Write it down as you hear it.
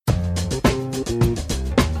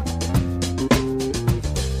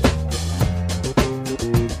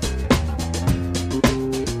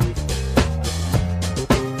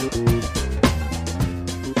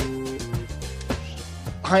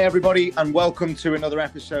everybody, and welcome to another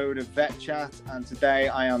episode of Vet Chat. And today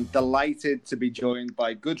I am delighted to be joined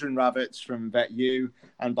by Gudrun Rabbits from VetU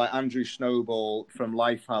and by Andrew Snowball from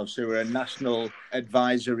Lifehouse, who are a national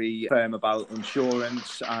advisory firm about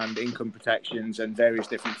insurance and income protections and various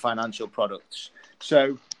different financial products.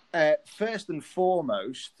 So first and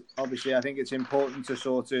foremost, obviously, I think it's important to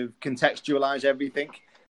sort of contextualize everything.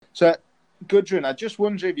 So Gudrun, I just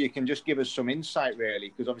wonder if you can just give us some insight, really,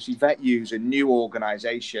 because obviously VetU is a new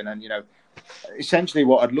organisation, and essentially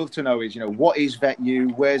what I'd love to know is, what is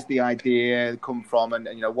VetU, where's the idea come from, and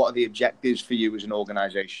what are the objectives for you as an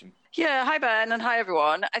organisation? Yeah, hi Ben, and hi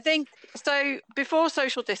everyone. I think so. Before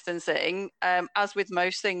social distancing, as with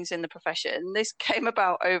most things in the profession, this came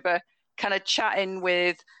about over kind of chatting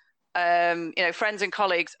with, friends and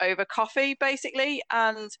colleagues over coffee, basically,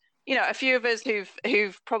 and a few of us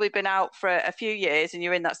who've probably been out for a few years, and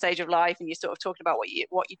you're in that stage of life, and you're sort of talking about what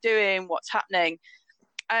you're doing, what's happening,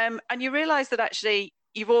 and you realise that actually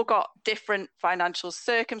you've all got different financial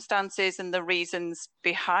circumstances and the reasons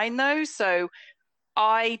behind those. So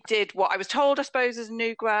I did what I was told, I suppose, as a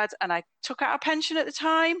new grad, and I took out a pension at the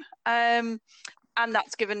time, and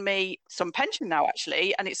that's given me some pension now,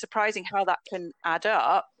 actually, and it's surprising how that can add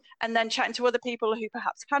up. And then chatting to other people who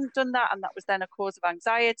perhaps hadn't done that, and that was then a cause of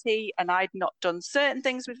anxiety, and I'd not done certain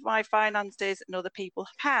things with my finances and other people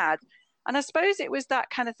had. And I suppose it was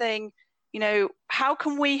that kind of thing, how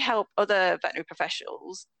can we help other veterinary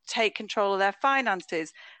professionals take control of their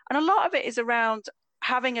finances? And a lot of it is around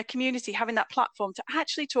having a community, having that platform to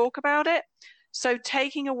actually talk about it. So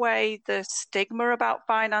taking away the stigma about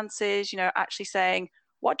finances, actually saying,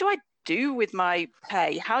 what do I do with my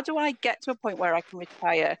pay? How do I get to a point where I can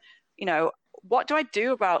retire? What do I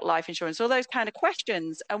do about life insurance? All those kind of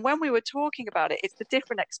questions. And when we were talking about it, it's the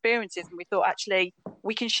different experiences, and we thought actually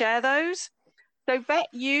we can share those. So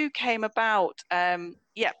VetU came about, a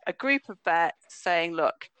group of vets saying,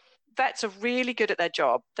 look, vets are really good at their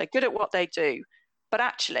job. They're good at what they do. But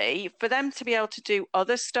actually, for them to be able to do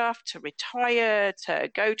other stuff, to retire, to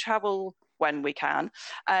go travel when we can,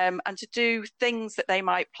 and to do things that they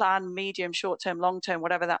might plan medium, short-term, long-term,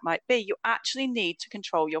 whatever that might be, you actually need to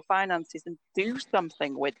control your finances and do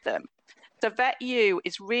something with them. So VetU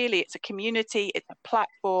is really, it's a community, it's a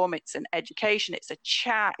platform, it's an education, it's a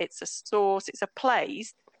chat, it's a source, it's a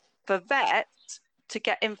place for vets to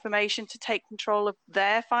get information, to take control of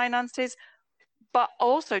their finances, but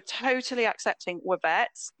also totally accepting we're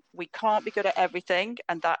vets. We can't be good at everything,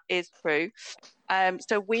 and that is true.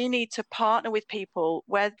 So we need to partner with people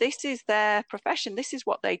where this is their profession, this is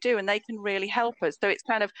what they do, and they can really help us. So it's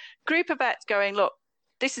kind of group of vets going, look,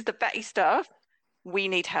 this is the vetty stuff. We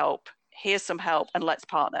need help. Here's some help, and let's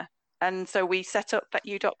partner. And so we set up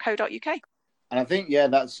vetu.co.uk. And I think,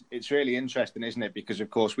 it's really interesting, isn't it? Because, of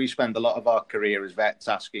course, we spend a lot of our career as vets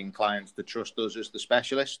asking clients to trust us as the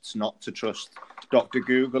specialists, not to trust Dr.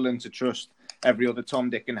 Google and to trust every other Tom,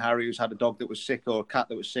 Dick and Harry who's had a dog that was sick or a cat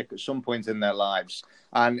that was sick at some point in their lives.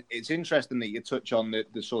 And it's interesting that you touch on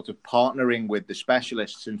the sort of partnering with the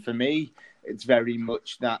specialists. And for me, it's very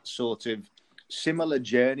much that sort of similar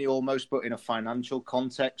journey almost, but in a financial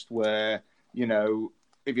context where,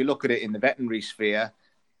 if you look at it in the veterinary sphere,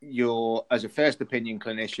 you're, as a first opinion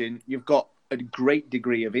clinician, you've got a great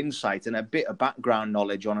degree of insight and a bit of background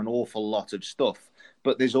knowledge on an awful lot of stuff.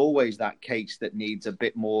 But there's always that case that needs a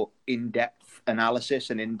bit more in-depth analysis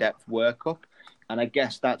and in-depth workup. And I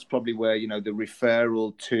guess that's probably where, the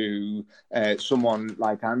referral to someone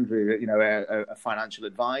like Andrew, a financial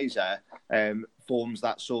advisor, forms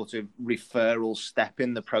that sort of referral step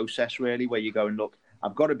in the process, really, where you go and look,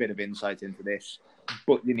 I've got a bit of insight into this,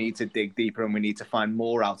 but you need to dig deeper and we need to find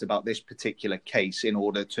more out about this particular case in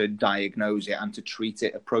order to diagnose it and to treat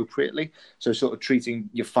it appropriately. So sort of treating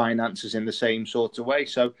your finances in the same sort of way.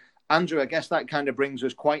 So, Andrew, I guess that kind of brings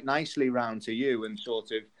us quite nicely round to you and sort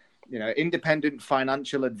of, independent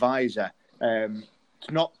financial advisor. It's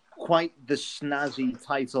not quite the snazzy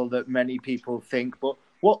title that many people think, but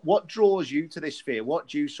what draws you to this sphere? What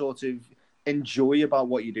do you sort of enjoy about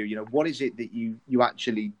what you do? What is it that you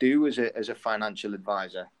actually do as a financial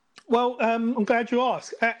advisor? Well, I'm glad you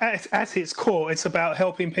asked. At its core, it's about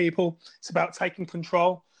helping people. It's about taking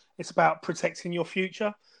control. It's about protecting your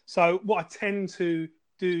future. So what I tend to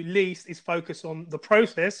do least is focus on the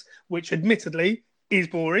process, which admittedly is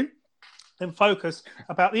boring, and focus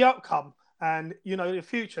about the outcome and, the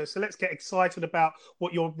future. So let's get excited about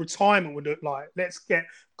what your retirement would look like. Let's get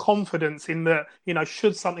confidence in that,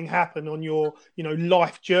 should something happen on your,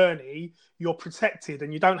 life journey, you're protected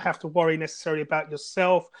and you don't have to worry necessarily about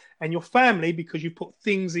yourself and your family because you put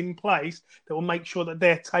things in place that will make sure that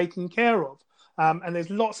they're taken care of. And there's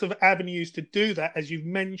lots of avenues to do that, as you've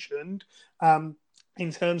mentioned,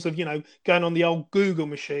 in terms of, going on the old Google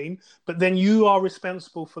machine. But then you are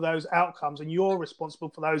responsible for those outcomes, and you're responsible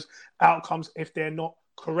for those outcomes if they're not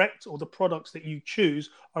correct or the products that you choose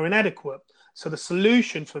are inadequate. So the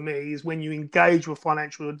solution for me is when you engage with a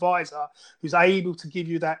financial advisor who's able to give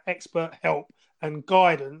you that expert help and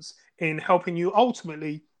guidance in helping you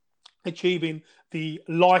ultimately achieving the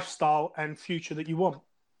lifestyle and future that you want.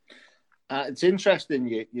 It's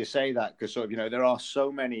interesting you say that, because sort of, there are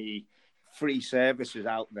so many free services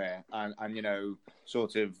out there, and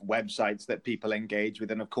sort of websites that people engage with,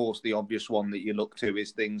 and of course the obvious one that you look to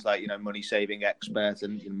is things like Money Saving Expert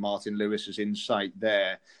and Martin Lewis's insight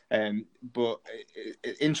there. But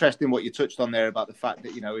interesting what you touched on there about the fact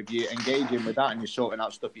that if you engage in with that and you're sorting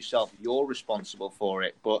out stuff yourself, you're responsible for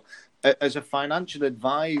it. But as a financial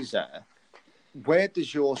advisor, where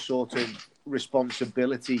does your sort of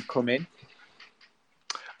responsibility come in?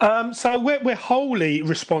 So we're wholly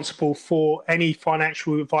responsible for any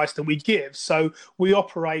financial advice that we give. So we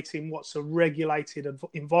operate in what's a regulated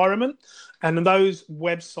environment, and those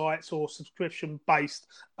websites or subscription-based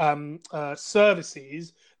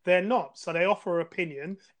services, they're not. So they offer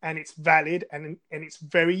opinion, and it's valid, and it's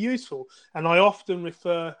very useful. And I often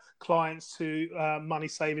refer clients to Money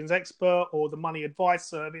Savings Expert or the Money Advice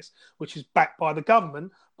Service, which is backed by the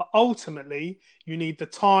government. But ultimately, you need the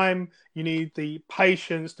time, you need the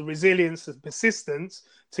patience, the resilience, the persistence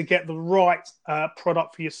to get the right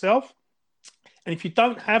product for yourself. And if you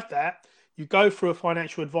don't have that, you go through a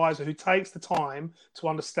financial advisor who takes the time to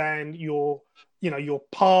understand your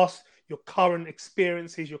past, your current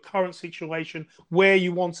experiences, your current situation, where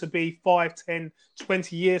you want to be 5, 10,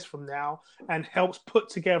 20 years from now, and helps put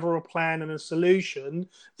together a plan and a solution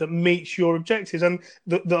that meets your objectives. And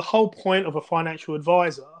the whole point of a financial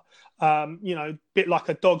advisor, bit like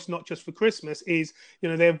a dog's not just for Christmas, is,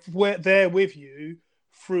 they're there with you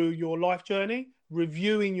through your life journey,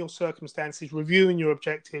 reviewing your circumstances, reviewing your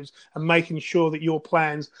objectives, and making sure that your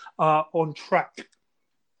plans are on track.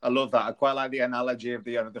 I love that. I quite like the analogy of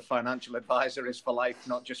the financial advisor is for life,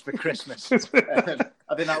 not just for Christmas. I think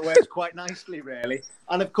that works quite nicely, really.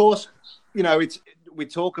 And of course, we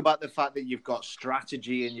talk about the fact that you've got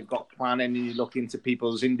strategy and you've got planning, and you look into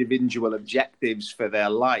people's individual objectives for their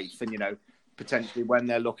life, and potentially when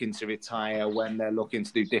they're looking to retire, when they're looking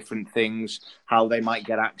to do different things, how they might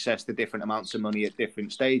get access to different amounts of money at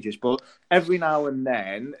different stages. But every now and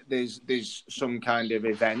then there's some kind of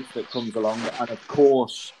event that comes along, and of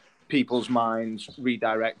course people's minds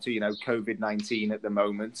redirect to COVID-19 at the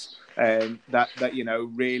moment, that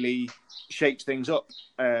really shakes things up,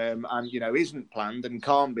 and isn't planned and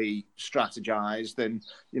can't be strategized, and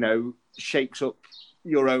shakes up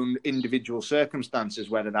your own individual circumstances,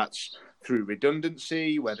 whether that's through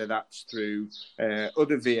redundancy, whether that's through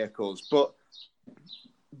other vehicles. But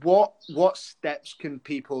what steps can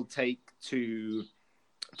people take to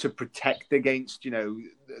protect against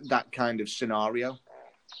that kind of scenario?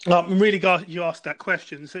 I'm really glad you asked that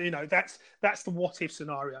question. So that's the what if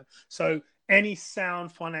scenario. So any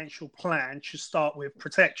sound financial plan should start with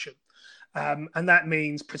protection. And that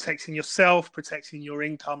means protecting yourself, protecting your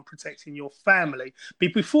income, protecting your family.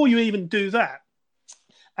 But before you even do that,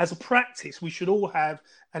 as a practice, we should all have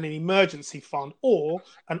an emergency fund or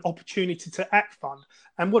an opportunity to act fund.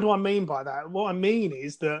 And what do I mean by that? What I mean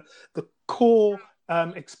is that the core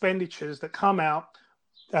expenditures that come out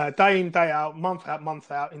day in, day out, month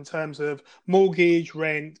out, in terms of mortgage,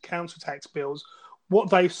 rent, council tax bills, what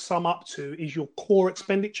they sum up to is your core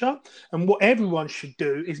expenditure. And what everyone should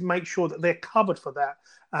do is make sure that they're covered for that.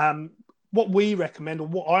 What we recommend, or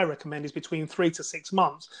what I recommend, is between 3 to 6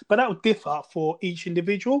 months, but that will differ for each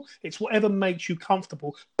individual. It's whatever makes you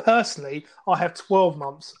comfortable. Personally, I have 12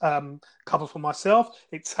 months cover for myself.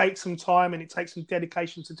 It takes some time and it takes some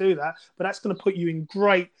dedication to do that, but that's going to put you in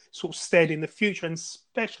great sort of stead in the future, and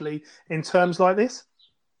especially in terms like this.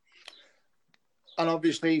 And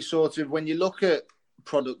obviously, sort of, when you look at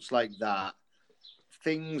products like that,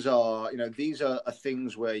 things are, these are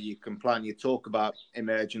things where you can plan. You talk about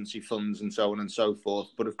emergency funds and so on and so forth.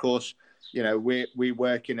 But of course, we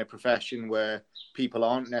work in a profession where people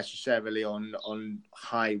aren't necessarily on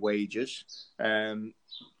high wages. And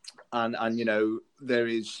there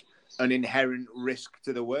is an inherent risk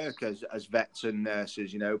to the work as vets and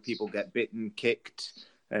nurses. People get bitten, kicked,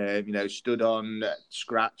 stood on,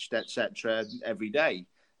 scratched, etc. every day.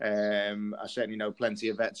 I certainly know plenty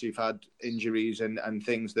of vets who've had injuries and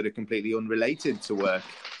things that are completely unrelated to work.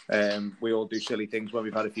 We all do silly things when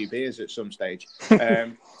we've had a few beers at some stage.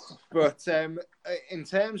 But in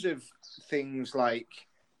terms of things like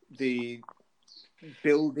the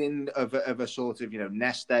building of a sort of,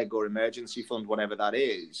 nest egg or emergency fund, whatever that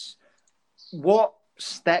is, what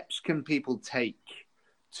steps can people take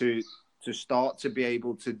to start to be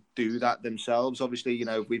able to do that themselves? Obviously,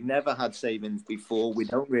 we've never had savings before. We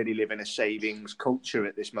don't really live in a savings culture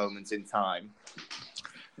at this moment in time.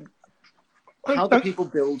 How do people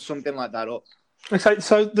build something like that up?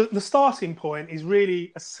 So the starting point is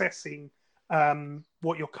really assessing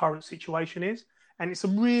what your current situation is. And it's a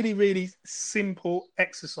really, really simple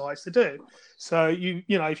exercise to do. So,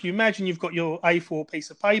 if you imagine you've got your A4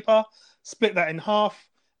 piece of paper, split that in half.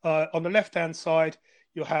 On the left-hand side,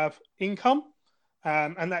 you'll have income.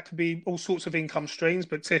 And that could be all sorts of income streams,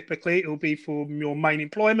 but typically it will be from your main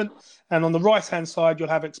employment. And on the right-hand side, you'll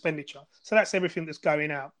have expenditure. So that's everything that's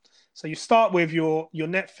going out. So you start with your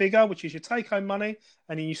net figure, which is your take-home money,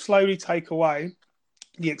 and then you slowly take away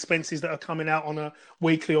the expenses that are coming out on a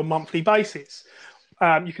weekly or monthly basis.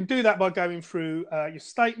 You can do that by going through your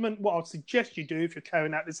statement. What I'd suggest you do if you're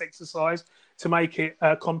carrying out this exercise to make it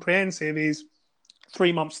comprehensive is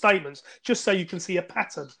 3-month statements, just so you can see a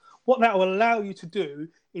pattern. What that will allow you to do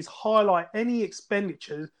is highlight any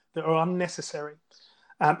expenditures that are unnecessary.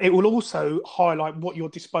 It will also highlight what your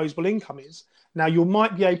disposable income is. Now, you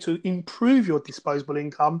might be able to improve your disposable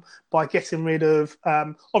income by getting rid of,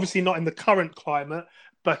 obviously not in the current climate,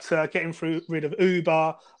 but getting rid of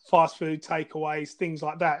Uber, fast food takeaways, things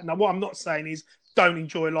like that. Now, what I'm not saying is don't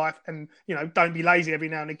enjoy life and, don't be lazy every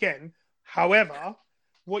now and again. However,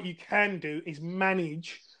 what you can do is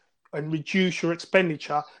manage and reduce your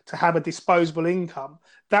expenditure to have a disposable income.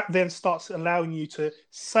 That then starts allowing you to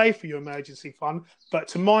save for your emergency fund. But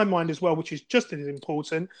to my mind as well, which is just as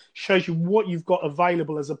important, shows you what you've got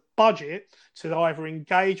available as a budget to either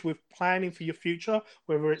engage with planning for your future,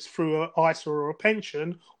 whether it's through an ISA or a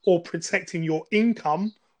pension, or protecting your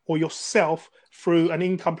income or yourself through an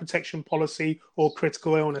income protection policy or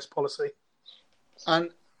critical illness policy.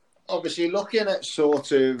 And obviously looking at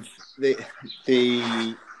sort of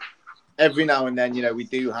the every now and then, we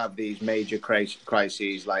do have these major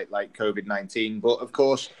crises like COVID-19. But of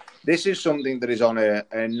course, this is something that is on a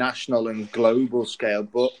national and global scale.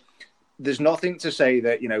 But there's nothing to say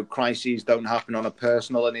that, crises don't happen on a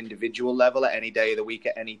personal and individual level at any day of the week,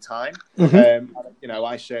 at any time. Mm-hmm.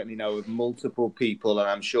 I certainly know of multiple people, and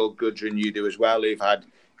I'm sure Gudrun, you do as well, who've had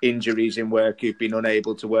injuries in work, who've been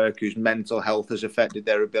unable to work, whose mental health has affected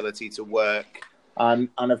their ability to work. And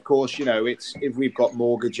of course, it's if we've got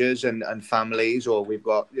mortgages and families, or we've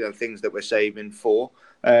got things that we're saving for,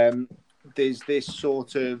 there's this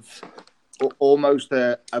sort of almost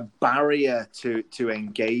a barrier to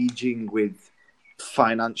engaging with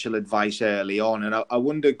financial advice early on. And I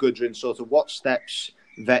wonder, Gudrun, sort of what steps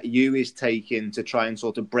VetU is taking to try and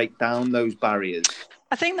sort of break down those barriers.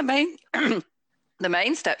 I think the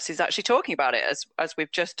main steps is actually talking about it as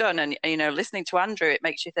we've just done, and listening to Andrew, it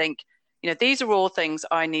makes you think. These are all things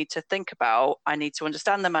I need to think about. I need to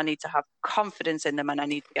understand them. I need to have confidence in them, and I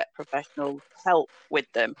need to get professional help with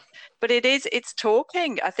them. But it's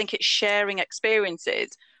talking. I think it's sharing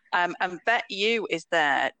experiences. And VetU is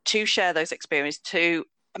there to share those experiences, to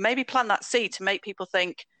maybe plant that seed to make people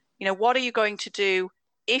think, what are you going to do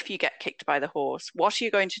if you get kicked by the horse? What are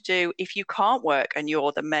you going to do if you can't work and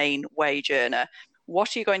you're the main wage earner?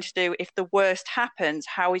 What are you going to do if the worst happens?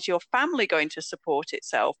 How is your family going to support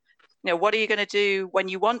itself? What are you going to do when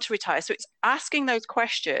you want to retire? So it's asking those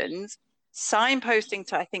questions, signposting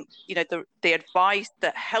to, I think, the advice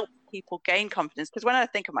that helps people gain confidence. Because when I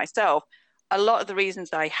think of myself, a lot of the reasons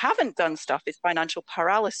I haven't done stuff is financial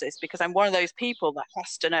paralysis, because I'm one of those people that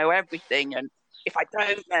has to know everything. And if I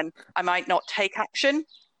don't, then I might not take action.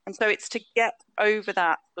 And so it's to get over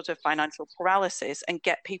that sort of financial paralysis and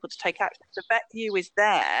get people to take action. So VetU is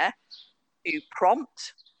there to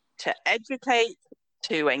prompt, to educate,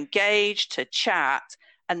 to engage, to chat,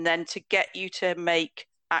 and then to get you to make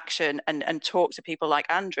action and talk to people like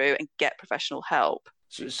Andrew and get professional help.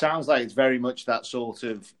 So it sounds like it's very much that sort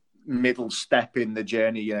of middle step in the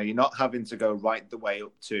journey. You're not having to go right the way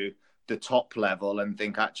up to the top level and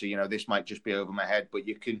think, actually, this might just be over my head, but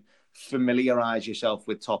you can familiarize yourself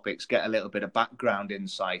with topics, get a little bit of background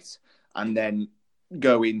insight, and then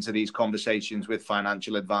go into these conversations with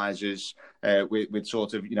financial advisors with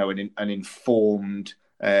sort of, an informed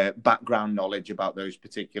background knowledge about those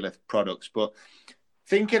particular products. But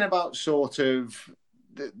thinking about sort of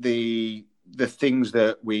the things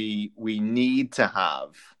that we need to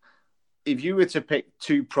have, if you were to pick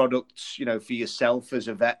 2 products, for yourself as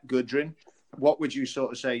a vet, Gudrun, what would you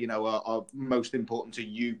sort of say, are most important to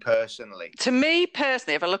you personally? To me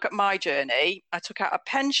personally, if I look at my journey, I took out a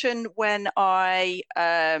pension when I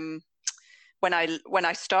when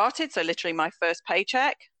I started, so literally my first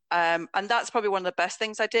paycheck. And that's probably one of the best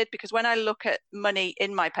things I did, because when I look at money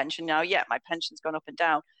in my pension now, yeah, my pension's gone up and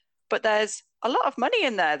down, but there's a lot of money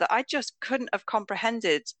in there that I just couldn't have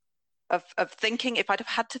comprehended of thinking if I'd have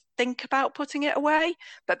had to think about putting it away.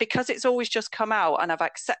 But because it's always just come out and I've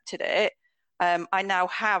accepted it, I now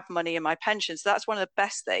have money in my pension. So that's one of the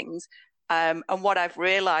best things. And what I've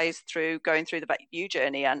realized through going through the VetU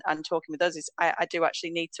journey and talking with us is I do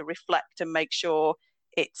actually need to reflect and make sure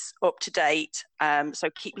it's up to date. So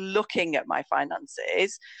keep looking at my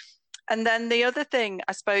finances. And then the other thing,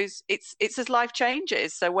 I suppose, it's as life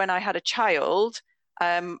changes. So when I had a child,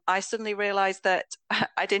 I suddenly realized that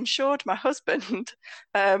I'd insured my husband,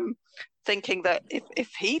 thinking that if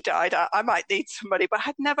he died, I might need some money, but I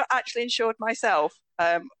had never actually insured myself.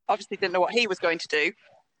 Obviously didn't know what he was going to do.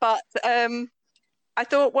 But I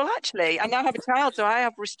thought, well, actually, I now have a child, so I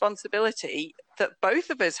have responsibility that both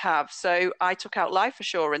of us have. So I took out life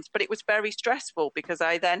assurance, but it was very stressful because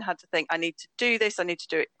I then had to think, I need to do this, I need to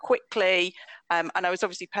do it quickly. And I was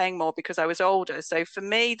obviously paying more because I was older. So for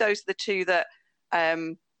me, those are the two that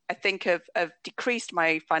I think have decreased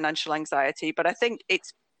my financial anxiety. But I think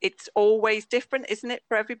it's always different, isn't it,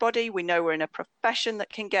 for everybody? We know we're in a profession that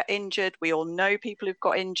can get injured. We all know people who've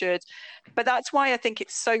got injured. But that's why I think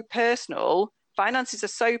it's so personal. Finances are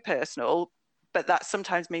so personal, but that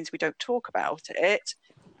sometimes means we don't talk about it.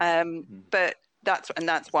 But that's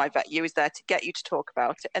why VetU is there, to get you to talk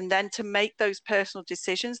about it, and then to make those personal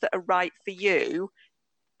decisions that are right for you,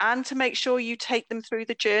 and to make sure you take them through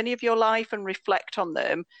the journey of your life and reflect on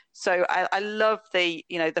them. So I love the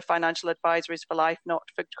financial advisories for life, not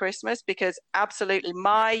for Christmas, because absolutely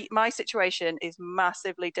my situation is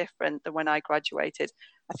massively different than when I graduated.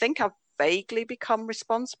 I think I've vaguely become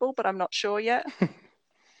responsible, but I'm not sure yet.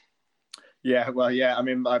 Yeah, well, yeah. I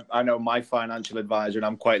mean, I know my financial advisor, and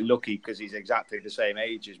I'm quite lucky because he's exactly the same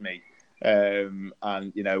age as me. And,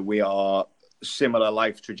 we are similar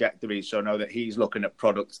life trajectories. So I know that he's looking at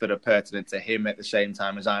products that are pertinent to him at the same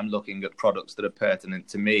time as I'm looking at products that are pertinent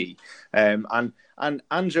to me. And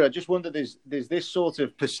Andrew, I just wonder, there's this sort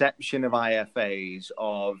of perception of IFAs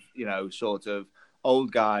of, sort of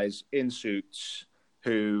old guys in suits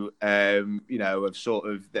who, have sort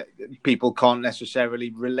of, that people can't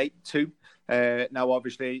necessarily relate to. Now,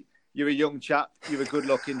 obviously, you're a young chap, you're a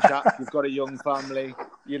good-looking chap, you've got a young family,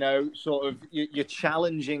 sort of you're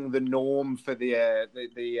challenging the norm for the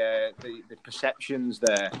perceptions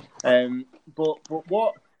there. But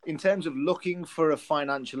what, in terms of looking for a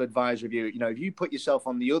financial advisor review, if you put yourself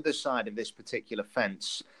on the other side of this particular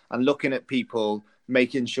fence and looking at people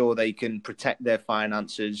making sure they can protect their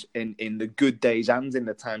finances in the good days and in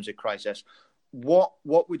the times of crisis, what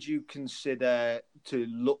would you consider to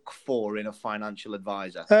look for in a financial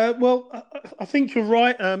advisor? Well, I think you're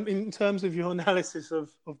right in terms of your analysis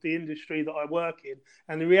of the industry that I work in.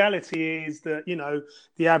 And the reality is that,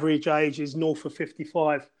 the average age is north of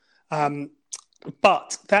 55.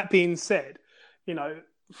 But that being said,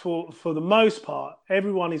 for the most part,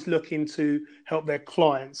 everyone is looking to help their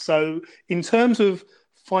clients. So in terms of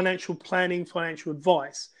financial planning, financial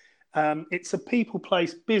advice, it's a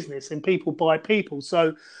people-placed business and people buy people.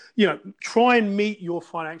 So, try and meet your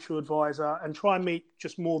financial advisor and try and meet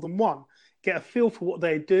just more than one. Get a feel for what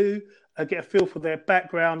they do, get a feel for their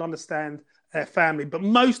background, understand their family. But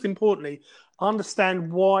most importantly, understand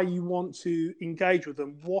why you want to engage with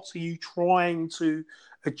them. What are you trying to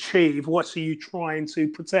achieve? What are you trying to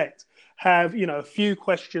protect? Have, a few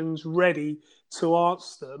questions ready to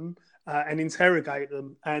answer them. And interrogate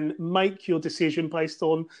them and make your decision based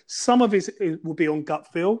on, some of it will be on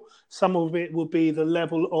gut feel, some of it will be the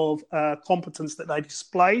level of competence that they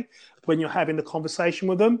display when you're having the conversation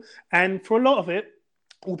with them, and for a lot of it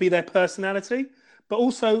will be their personality. But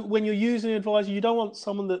also, when you're using an advisor, you don't want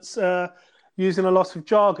someone that's using a lot of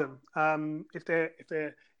jargon.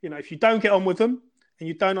 If you don't get on with them and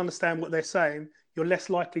you don't understand what they're saying, you're less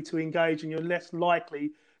likely to engage and you're less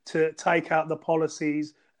likely to take out the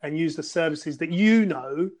policies and use the services that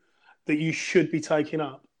that you should be taking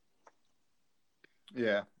up.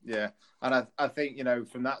 Yeah. And I think,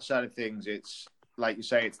 from that side of things, it's like you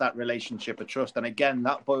say, it's that relationship of trust. And again,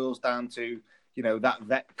 that boils down to, that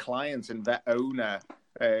vet client and vet owner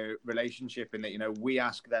relationship, in that, we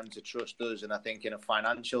ask them to trust us. And I think in a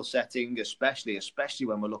financial setting, especially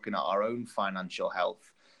when we're looking at our own financial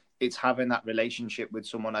health, it's having that relationship with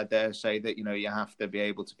someone, I dare say, that, you have to be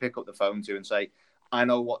able to pick up the phone to and say, I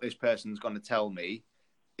know what this person's going to tell me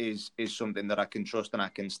is something that I can trust and I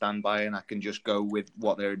can stand by, and I can just go with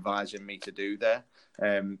what they're advising me to do there.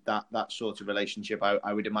 That sort of relationship,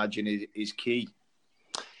 I would imagine, is key.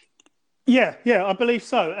 Yeah, yeah, I believe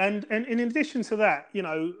so. And in addition to that, you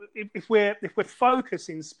know, if we're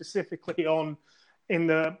focusing specifically on in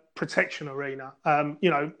the protection arena, you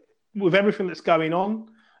know, with everything that's going on,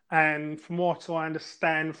 and from what I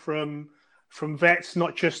understand from vets,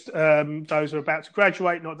 not just those who are about to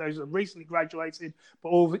graduate, not those who have recently graduated, but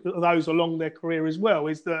all those along their career as well,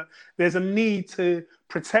 is that there's a need to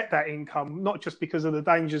protect that income, not just because of the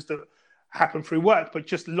dangers that happen through work, but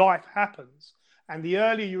just life happens. And the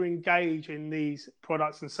earlier you engage in these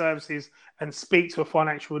products and services and speak to a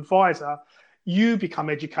financial advisor, you become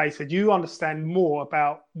educated. You understand more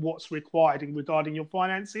about what's required in regarding your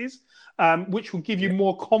finances, which will give you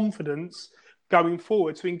more confidence going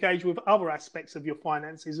forward to engage with other aspects of your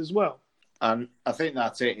finances as well. And I think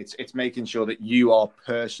that's it. It's making sure that you are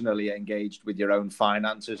personally engaged with your own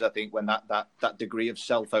finances. I think when that degree of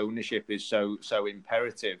self-ownership is so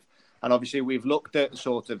imperative. And obviously we've looked at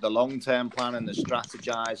sort of the long-term plan and the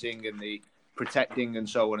strategizing and the protecting and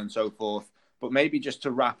so on and so forth. But maybe just to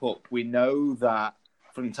wrap up, we know that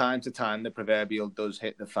from time to time the proverbial does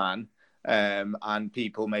hit the fan. And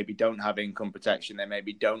people maybe don't have income protection, they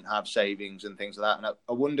maybe don't have savings and things like that. And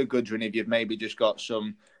I wonder, Gudrun, if you've maybe just got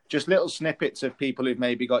some just little snippets of people who've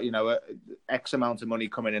maybe got, you know, X amount of money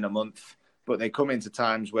coming in a month, but they come into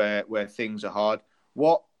times where things are hard.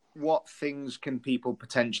 What things can people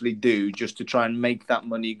potentially do just to try and make that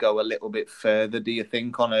money go a little bit further, do you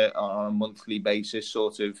think, on a monthly basis,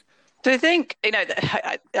 sort of? So I think, you know,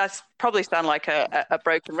 that's probably sound like a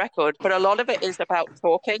broken record, but a lot of it is about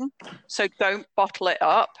talking. So don't bottle it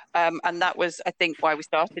up. And that was, I think, why we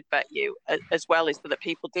started VetU as well, is so that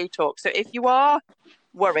people do talk. So if you are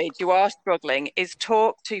worried, you are struggling, is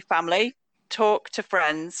talk to family, talk to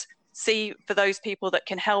friends, see for those people that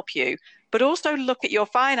can help you, but also look at your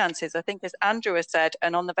finances. I think, as Andrew has said,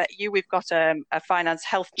 and on the VetU, we've got a finance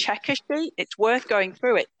health checker sheet. It's worth going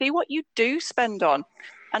through it. See what you do spend on.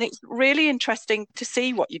 And it's really interesting to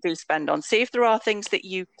see what you do spend on. See if there are things that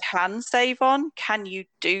you can save on. Can you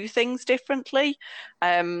do things differently?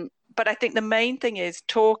 But I think the main thing is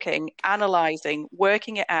talking, analysing,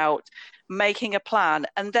 working it out, making a plan.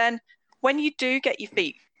 And then when you do get your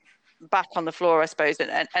feet back on the floor, I suppose,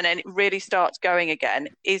 and then it really starts going again,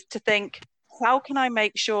 is to think, how can I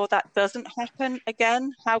make sure that doesn't happen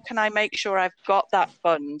again? How can I make sure I've got that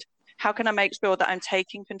fund? How can I make sure that I'm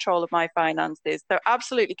taking control of my finances? So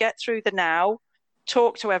absolutely get through the now,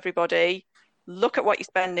 talk to everybody, look at what you're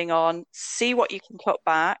spending on, see what you can cut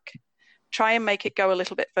back, try and make it go a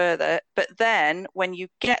little bit further. But then when you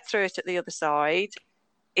get through it at the other side,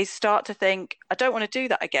 is start to think, I don't want to do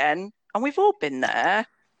that again. And we've all been there.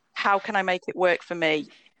 How can I make it work for me?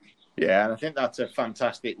 Yeah, and I think that's a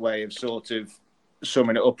fantastic way of sort of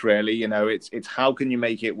summing it up, really. You know, it's how can you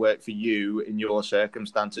make it work for you in your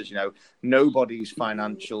circumstances? You know, nobody's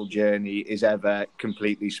financial journey is ever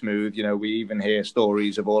completely smooth. You know, we even hear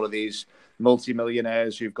stories of all of these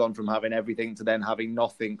multimillionaires who've gone from having everything to then having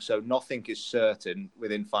nothing. So nothing is certain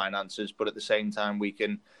within finances, but at the same time, we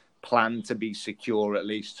can plan to be secure at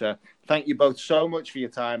least. So thank you both so much for your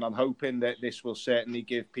time. I'm hoping that this will certainly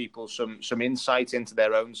give people some insight into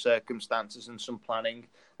their own circumstances and some planning,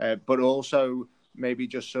 but also maybe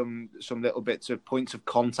just some little bits of points of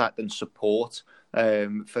contact and support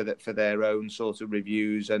for their own sort of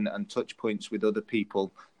reviews and touch points with other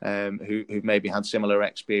people who've maybe had similar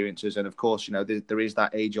experiences. And of course, you know, there is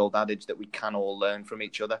that age-old adage that we can all learn from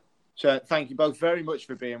each other. So thank you both very much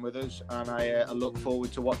for being with us, and I look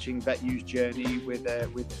forward to watching VetU's journey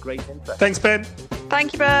with great interest. Thanks, Ben.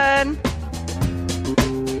 Thank you, Ben.